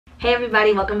Hey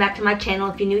everybody, welcome back to my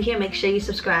channel. If you're new here, make sure you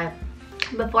subscribe.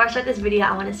 Before I start this video,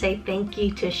 I want to say thank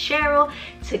you to Cheryl,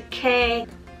 to Kay,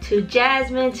 to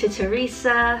Jasmine, to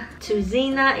Teresa, to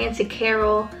Zena, and to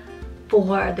Carol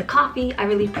for the coffee. I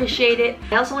really appreciate it.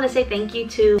 I also want to say thank you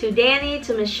to Danny,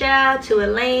 to Michelle, to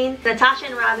Elaine, Natasha,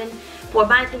 and Robin for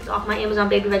buying things off my Amazon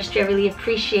baby registry. I really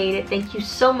appreciate it. Thank you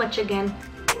so much again.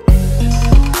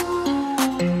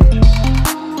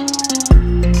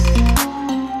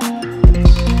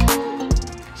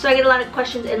 So I get a lot of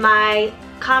questions in my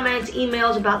comments,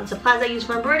 emails about the supplies I use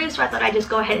for embroidery, so I thought I'd just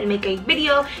go ahead and make a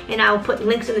video, and I will put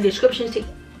links in the description to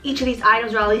each of these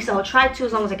items, or at least I'll try to,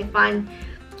 as long as I can find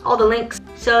all the links.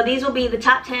 So these will be the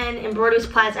top 10 embroidery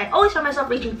supplies I always find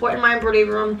myself reaching for in my embroidery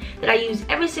room that I use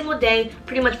every single day,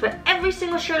 pretty much for every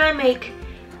single shirt I make.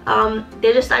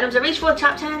 They're just items I reach for, the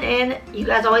top 10, and you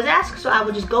guys always ask, so I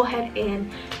will just go ahead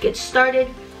and get started.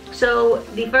 So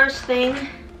the first thing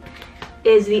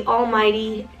is the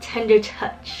almighty Tender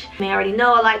Touch. You may already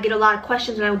know I get a lot of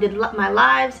questions when I did my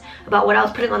lives about what I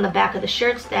was putting on the back of the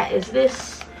shirts. That is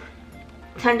this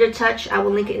Tender Touch. I will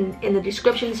link it in the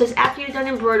description. It says after you're done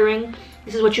embroidering,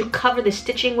 this is what you cover the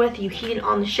stitching with. You heat it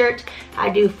on the shirt. I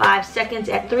do 5 seconds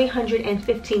at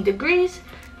 315 degrees.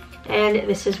 And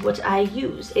this is what I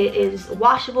use. It is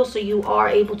washable, so you are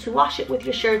able to wash it with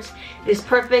your shirts. It is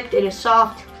perfect. It is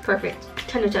soft. Perfect.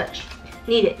 Tender Touch.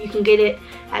 Need it. You can get it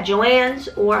at Joann's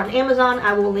or on Amazon.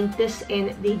 I will link this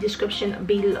in the description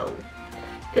below.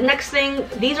 The next thing,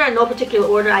 these are in no particular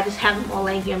order, I just have them all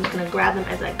laying here, I'm just going to grab them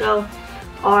as I go,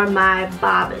 are my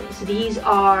bobbins. These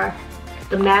are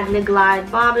the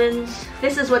Magna-Glide bobbins.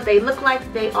 This is what they look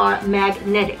like. They are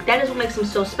magnetic. That is what makes them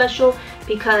so special,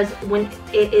 because when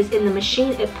it is in the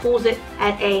machine, it pulls it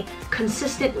at a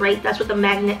consistent rate. That's what the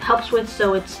magnet helps with,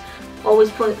 so it's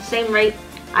always pulling at the same rate.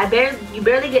 You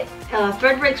barely get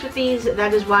thread breaks with these.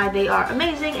 That is why they are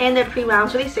amazing, and they're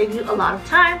pre-wound, so they save you a lot of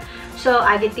time. So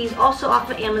I get these also off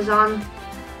of Amazon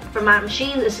for my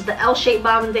machines. This is the L-shaped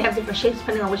bobbin. They have different shapes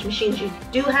depending on which machines you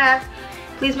do have.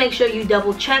 Please make sure you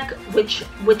double check which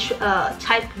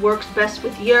type works best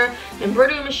with your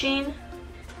embroidery machine.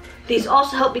 These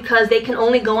also help because they can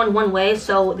only go in one way,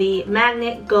 so the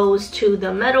magnet goes to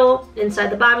the metal inside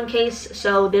the bobbin case,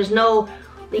 so there's no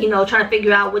trying to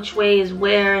figure out which way is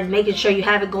where and making sure you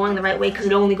have it going the right way, because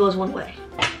it only goes one way.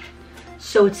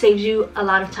 So it saves you a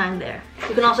lot of time there.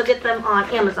 You can also get them on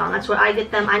Amazon. That's where I get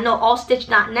them. I know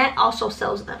allstitch.net also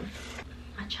sells them.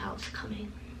 My child's coming.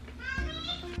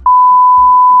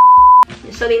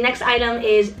 So the next item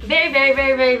is very, very,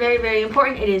 very, very, very, very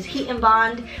important. It is Heat and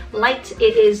Bond Light.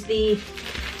 It is the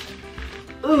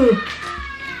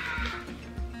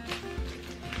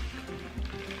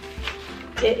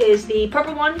It is the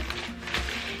purple one.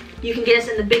 You can get this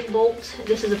in the big bolt.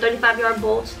 This is a 35-yard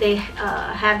bolt. They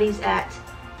have these at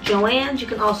Joann's. You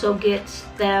can also get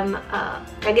them,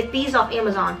 I get these off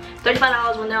Amazon.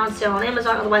 $35 when they're on sale on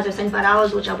Amazon. Otherwise they're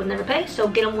 $75, which I would never pay. So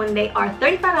get them when they are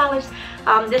 $35.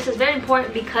 This is very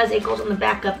important because it goes on the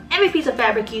back of every piece of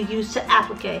fabric you use to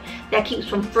applique. That keeps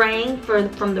from fraying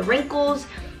from the wrinkles,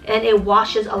 and it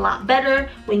washes a lot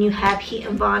better when you have Heat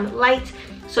and Bond Light.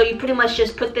 So you pretty much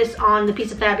just put this on the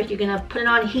piece of fabric. You're gonna put it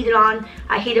on, heat it on.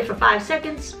 I heat it for 5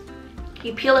 seconds.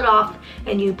 You peel it off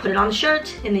and you put it on the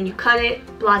shirt, and then you cut it,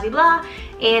 blah, blah, blah.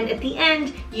 And at the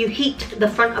end, you heat the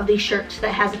front of the shirt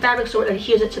that has the fabric, so it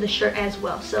adheres it to the shirt as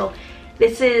well. So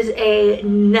this is a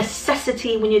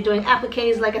necessity when you're doing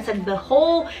appliques. Like I said, the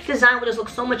whole design will just look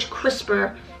so much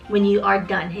crisper when you are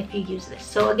done if you use this.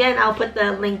 So again, I'll put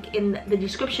the link in the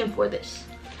description for this.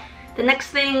 The next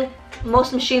thing,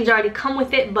 most machines already come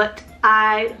with it, but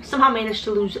I somehow managed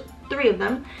to lose 3 of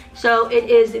them. So it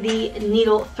is the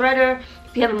needle threader.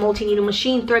 If you have a multi-needle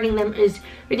machine, threading them is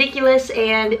ridiculous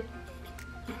and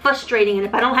frustrating. And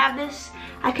if I don't have this,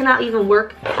 I cannot even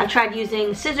work. I tried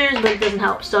using scissors, but it doesn't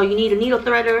help. So you need a needle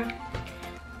threader.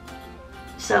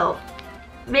 So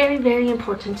very, very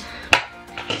important.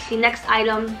 The next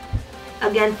item,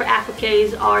 again for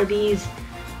appliques, are these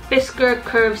Fisker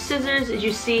curved scissors. As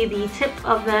you see, the tip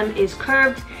of them is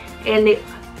curved, and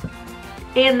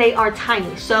they are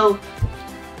tiny. So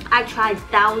I tried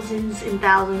thousands and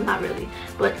thousands, not really,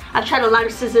 but I've tried a lot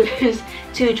of scissors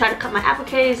to try to cut my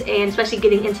appliques, and especially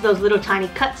getting into those little tiny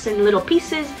cuts and little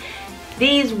pieces.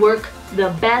 These work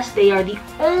the best. They are the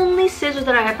only scissors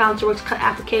that I have found to work to cut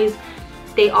appliques.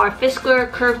 They are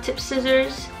Fisker curved tip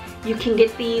scissors. You can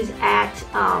get these at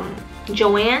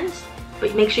Joann's,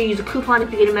 but make sure you use a coupon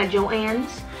if you get them at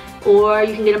Joann's, or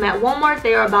you can get them at Walmart.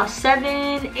 They are about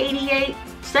 $7.88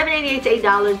 to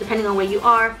 $8 depending on where you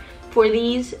are. For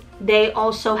these, they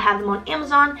also have them on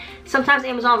Amazon. Sometimes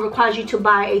Amazon requires you to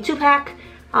buy a 2-pack.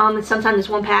 and sometimes it's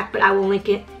one pack, but I will link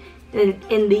it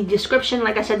in the description.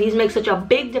 Like I said, these make such a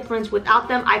big difference. Without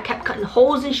them, I kept cutting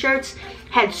holes in shirts,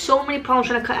 had so many problems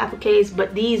trying to cut appliques,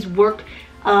 but these work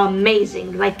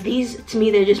amazing. Like these, to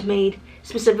me, they're just made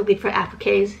specifically for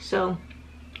appliques. So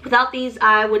without these,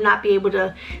 I would not be able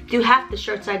to do half the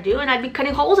shirts I do, and I'd be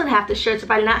cutting holes in half the shirts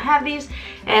if I did not have these.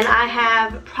 And I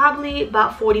have probably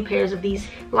about 40 pairs of these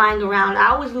lying around. I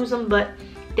always lose them, but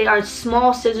they are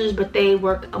small scissors, but they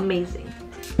work amazing.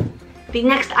 The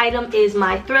next item is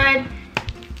my thread.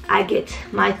 I get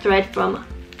my thread from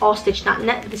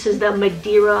allstitch.net. This is the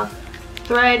Madeira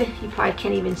thread. You probably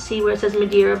can't even see where it says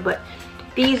Madeira, but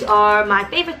these are my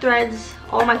favorite threads.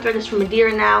 All my thread is from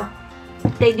Madeira now.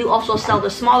 They do also sell the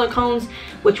smaller cones,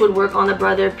 which would work on the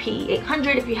Brother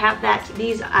PE800 if you have that.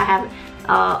 These, I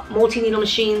have multi-needle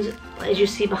machines, as you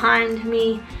see behind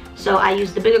me. So I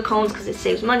use the bigger cones because it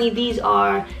saves money. These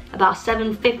are about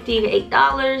 $7.50 to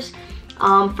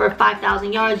 $8 for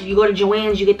 5,000 yards. If you go to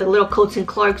Joann's, you get the little Coats and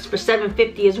Clarks for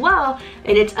 $7.50 as well,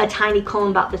 and it's a tiny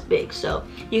cone about this big. So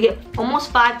you get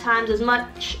almost 5 times as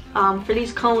much for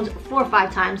these cones, 4 or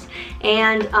 5 times,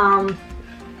 and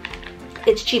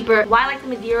it's cheaper. Why I like the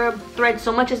Madeira thread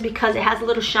so much is because it has a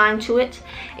little shine to it,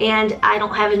 and I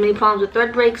don't have as many problems with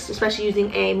thread breaks, especially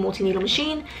using a multi-needle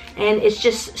machine. And it's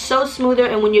just so smoother,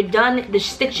 and when you're done, the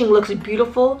stitching looks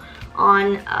beautiful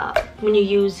on when you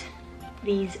use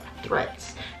these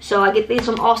threads. So I get these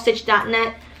from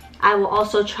allstitch.net. I will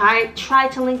also try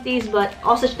to link these, but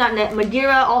allstitch.net.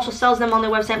 Madeira also sells them on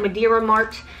their website, Madeira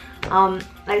Mart. Like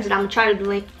I said, I'm gonna try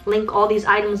to link all these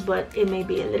items, but it may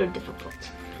be a little difficult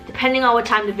depending on what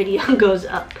time the video goes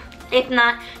up. If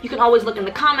not, you can always look in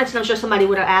the comments, and I'm sure somebody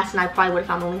would have asked, and I probably would have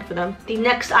found a link for them. The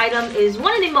next item is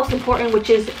one of the most important, which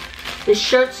is the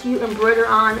shirts you embroider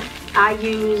on. I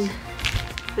use,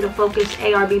 for the focus,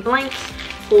 ARB blanks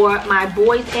for my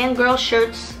boys and girls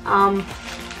shirts.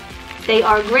 They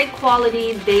are great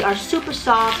quality. They are super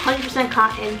soft, 100%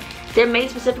 cotton. They're made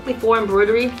specifically for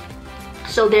embroidery,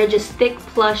 so they're just thick,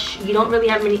 plush. You don't really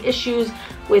have many issues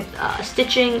with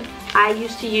stitching. I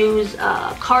used to use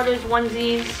Carter's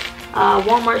onesies,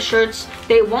 Walmart shirts.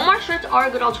 Walmart shirts are a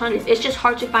good alternative. It's just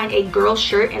hard to find a girl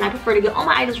shirt, and I prefer to get all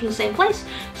my items from the same place.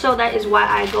 So that is why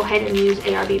I go ahead and use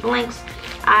ARB blanks.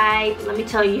 Let me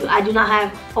tell you, I do not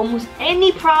have almost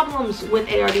any problems with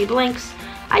ARB blanks.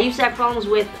 I used to have problems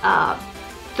with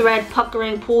thread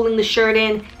puckering, pulling the shirt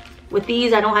in. With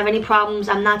these, I don't have any problems.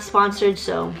 I'm not sponsored,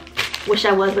 so wish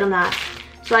I was, but I'm not.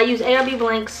 So I use ARB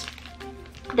blanks.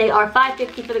 They are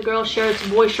 $5.50 for the girl shirts.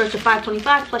 Boy shirts are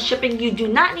 $5.25 plus shipping. You do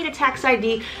not need a tax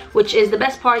ID, which is the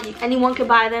best part. Anyone can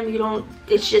buy them. You don't.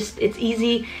 It's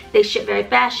easy. They ship very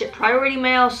fast. Ship priority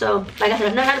mail. So like I said,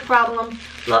 I've never had a problem.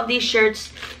 Love these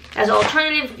shirts. As an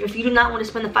alternative, if you do not want to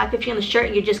spend the $5.50 on the shirt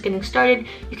and you're just getting started,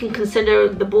 you can consider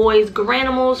the boys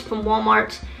Granimals from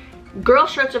Walmart. Girl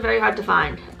shirts are very hard to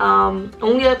find.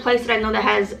 Only other place that I know that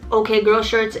has okay girl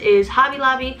shirts is Hobby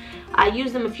Lobby. I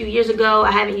used them a few years ago.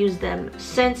 I haven't used them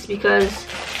since because,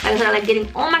 like I said, I like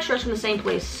getting all my shirts from the same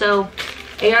place. So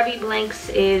ARB blanks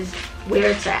is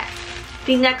where it's at.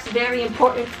 The next very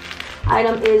important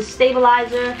item is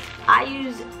stabilizer. I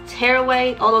use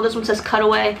tearaway, although this one says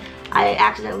cutaway. I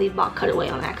accidentally bought cutaway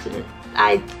on accident.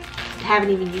 I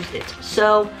haven't even used it.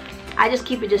 So I just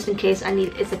keep it just in case I need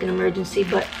it. It's like an emergency,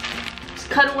 but it's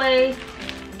cutaway.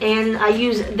 And I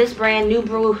use this brand, New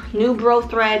Bro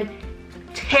Thread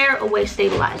Tearaway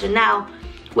Stabilizer. Now,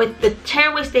 with the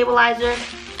Tearaway Stabilizer,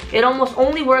 it almost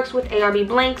only works with ARB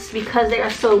blanks because they are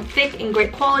so thick and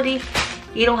great quality.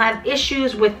 You don't have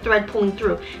issues with thread pulling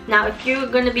through. Now, if you're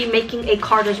going to be making a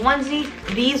Carter's onesie,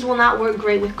 these will not work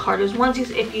great with Carter's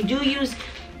onesies. If you do use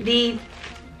the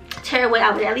tearaway,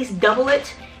 I would at least double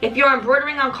it. If you're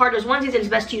embroidering on Carter's onesies, it's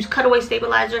best to use cutaway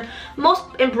stabilizer. Most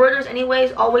embroiders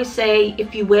anyways always say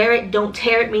if you wear it, don't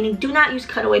tear it, meaning do not use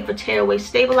cutaway for tearaway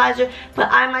stabilizer. But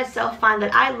I myself find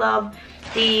that I love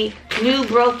the New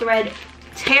Bro Thread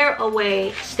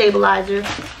Tearaway Stabilizer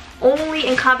only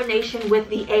in combination with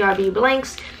the ARB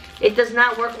blanks. It does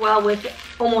not work well with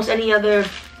almost any other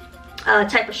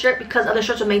type of shirt because other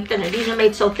shirts are made thinner. These are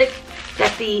made so thick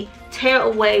that the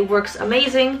tearaway works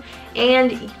amazing.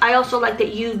 And I also like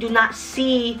that you do not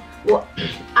see, well,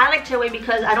 I like tearaway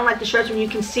because I don't like the shirts when you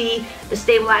can see the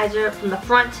stabilizer from the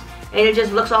front and it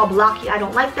just looks all blocky. I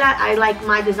don't like that. I like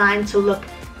my design to look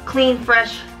clean,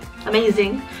 fresh,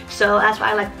 amazing. So that's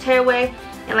why I like the tearaway.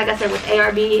 And like I said, with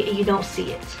ARB, you don't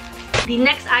see it. The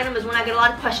next item is one I get a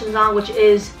lot of questions on, which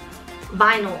is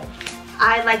vinyl.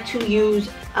 I like to use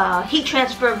heat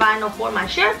transfer vinyl for my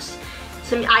shirts.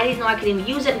 So I didn't know I could even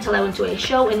use it until I went to a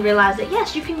show and realized that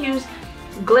yes, you can use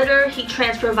glitter heat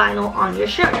transfer vinyl on your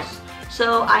shirts. So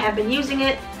so I have been using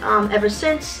it ever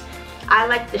since. I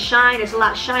like the shine. It's a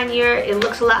lot shinier, it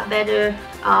looks a lot better,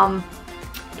 and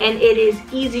it is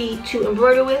easy to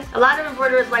embroider with. A lot of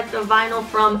embroiderers like the vinyl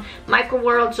from Micro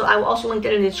World, so I will also link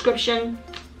that in the description.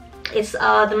 It's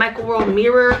the Micro World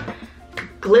mirror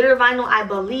glitter vinyl, I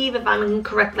believe, if I'm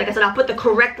incorrect. Like I said, I'll put the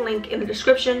correct link in the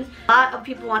description. A lot of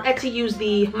people on Etsy use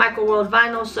the Micro World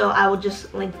vinyl, so I will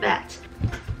just link that.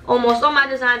 Almost all my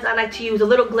designs, I like to use a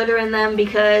little glitter in them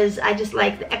because I just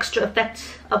like the extra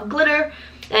effect of glitter,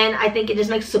 and I think it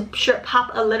just makes the shirt pop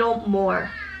a little more.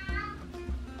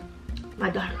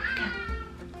 My daughter again.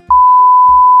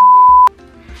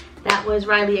 That was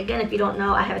Riley again. If you don't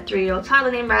know, I have a 3-year-old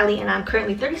toddler named Riley, and I'm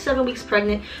currently 37 weeks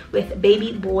pregnant with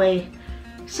baby boy.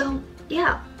 So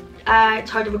yeah,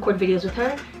 it's hard to record videos with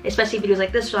her, especially videos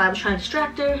like this, so I was trying to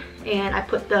distract her, and I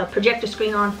put the projector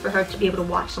screen on for her to be able to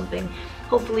watch something.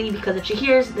 Hopefully, because if she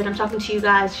hears that I'm talking to you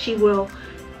guys, she will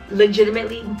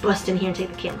legitimately bust in here and take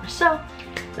the camera. So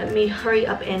let me hurry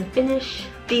up and finish.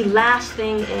 The last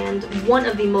thing, and one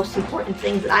of the most important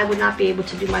things that I would not be able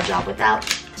to do my job without,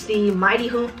 is the Mighty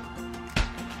Hoop.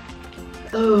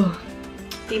 Oh,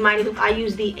 the Mighty Hoop. I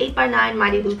use the 8x9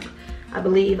 Mighty Hoop, I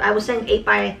believe. I was saying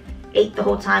 8x8 the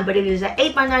whole time, but it is an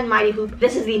 8x9 Mighty Hoop.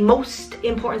 This is the most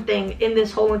important thing in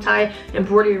this whole entire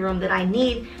embroidery room that I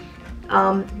need,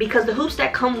 because the hoops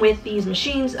that come with these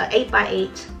machines,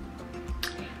 8x8,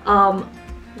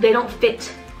 they don't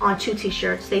fit on 2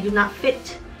 t-shirts. They do not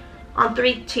fit on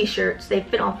 3 t-shirts. They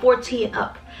fit on 4T and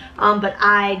up. But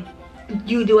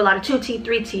you do a lot of 2T,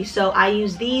 3T, so I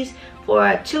use these for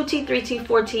 2T, 3T,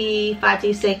 4T,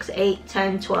 5T, 6, 8,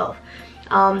 10, 12.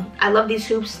 I love these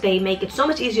hoops. They make it so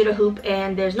much easier to hoop,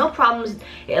 and there's no problems.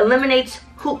 It eliminates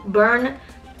hoop burn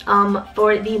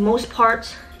for the most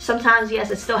part. Sometimes,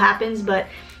 yes, it still happens, but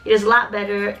it is a lot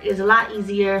better. It is a lot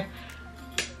easier.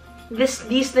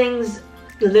 These things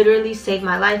literally saved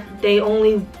my life. They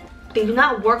do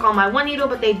not work on my 1 needle,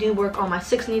 but they do work on my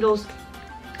 6 needles.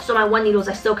 So my 1 needles,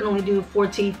 I still can only do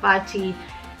 4T, 5T,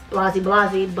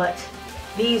 blasey, but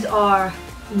these are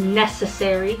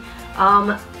necessary.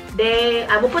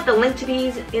 I will put the link to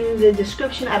these in the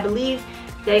description. I believe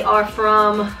they are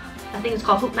from, I think it's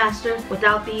called Hoop Master.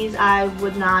 Without these, I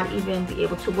would not even be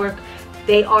able to work.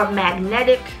 They are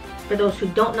magnetic. For those who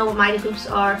don't know what Mighty Hoops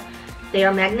are, they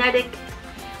are magnetic.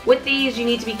 With these, you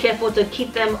need to be careful to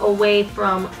keep them away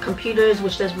from computers,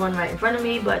 which does run right in front of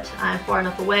me, but I'm far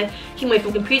enough away. Keep away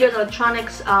from computers,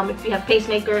 electronics. If you have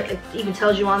pacemaker, it even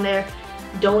tells you on there,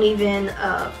 don't even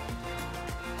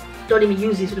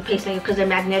use these with a pacemaker because they're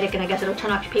magnetic, and I guess it'll turn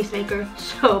off your pacemaker.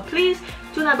 So please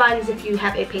do not buy these if you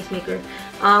have a pacemaker.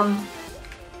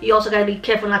 You also gotta be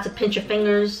careful not to pinch your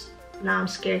fingers. Now I'm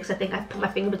scared because I think I put my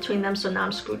finger between them, so now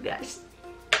I'm screwed, guys.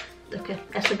 Okay,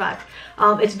 I survived.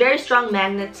 It's very strong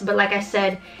magnets, but like I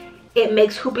said, it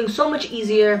makes hooping so much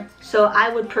easier. So I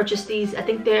would purchase these. I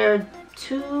think they're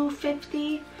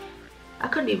 $250. I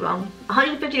could be wrong.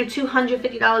 $150 to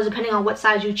 $250 depending on what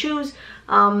size you choose.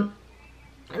 And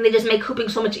they just make hooping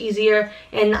so much easier,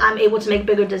 and I'm able to make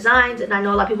bigger designs. And I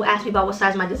know a lot of people ask me about what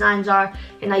size my designs are,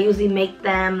 and I usually make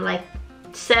them like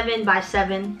 7 by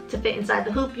 7 to fit inside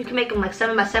the hoop. You can make them like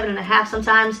 7 by 7.5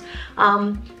 sometimes,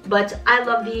 but I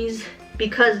love these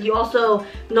because you also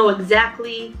know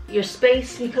exactly your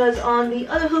space, because on the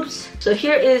other hoops, so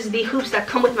here is the hoops that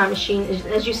come with my machine.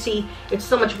 As you see, it's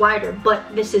so much wider,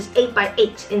 but this is 8 by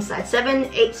 8 inside, 7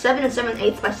 and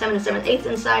 7/8 by 7 and 7/8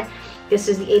 inside. This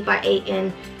is the 8 by 8,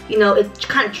 and you know, it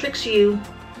kind of tricks you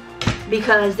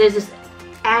because there's this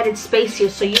added space here,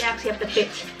 so you actually have to fit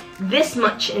this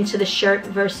much into the shirt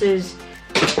versus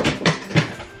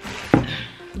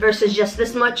just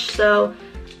this much. So,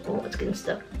 oh, it's getting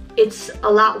stuck. It's a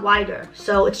lot wider,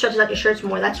 so it stretches out your shirts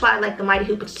more. That's why I like the Mighty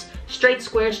Hoop. It's straight,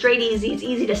 square, straight, easy. It's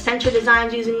easy to center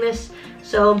designs using this.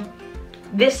 So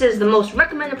this is the most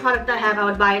recommended product I have. I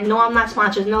would buy it. No, I'm not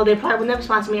sponsored. No, they probably would never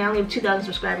sponsor me. I only have 2,000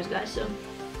 subscribers, guys, so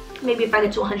maybe if I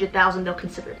get to 100,000, they'll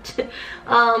consider it.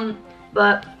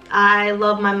 But I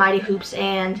love my Mighty Hoops,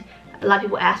 and a lot of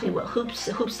people ask me what hoop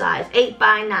size. 8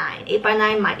 by 9, 8 by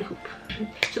 9 Mighty Hoop.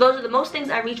 So those are the most things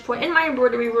I reach for in my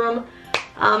embroidery room.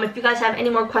 If you guys have any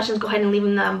more questions, go ahead and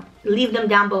leave them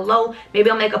down below. Maybe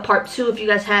I'll make a part 2 if you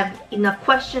guys have enough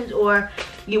questions, or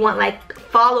you want like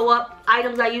follow-up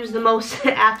items I use the most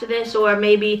after this, or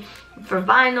maybe for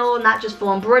vinyl, not just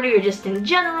for embroidery or just in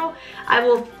general. I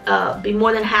will be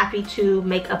more than happy to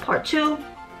make a part 2.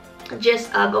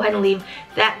 Just go ahead and leave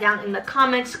that down in the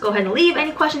comments. Go ahead and leave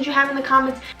any questions you have in the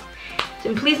comments.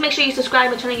 And please make sure you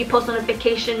subscribe and turn on your post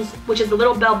notifications, which is the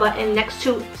little bell button next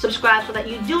to subscribe, so that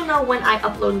you do know when I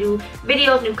upload new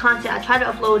videos, new content. I try to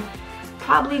upload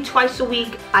probably twice a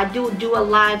week. I do a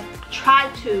live, try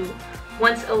to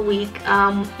once a week,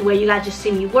 where you guys just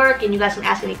see me work and you guys can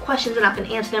ask any questions and I can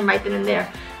answer them right then and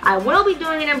there. I will be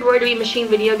doing an embroidery machine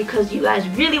video because you guys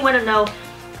really want to know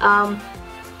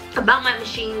about my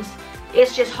machines.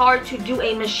 It's just hard to do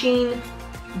a machine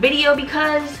video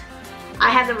because I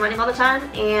have them running all the time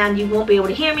and you won't be able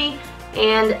to hear me.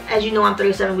 And as you know, I'm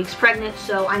 37 weeks pregnant,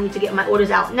 so I need to get my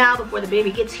orders out now before the baby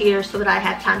gets here so that I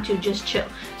have time to just chill.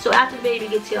 So after the baby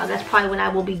gets here, that's probably when I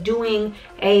will be doing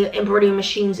a embroidery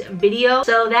machines video.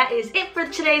 So that is it for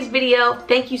today's video.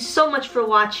 Thank you so much for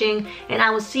watching, and I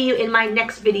will see you in my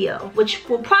next video, which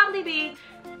will probably be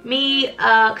me,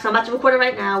 because I'm about to record it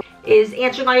right now, is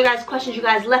answering all you guys' questions you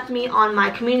guys left me on my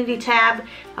community tab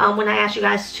when I asked you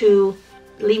guys to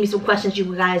leave me some questions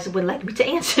you guys would like me to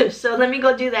answer. So let me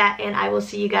go do that, and I will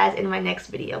see you guys in my next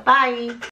video. Bye!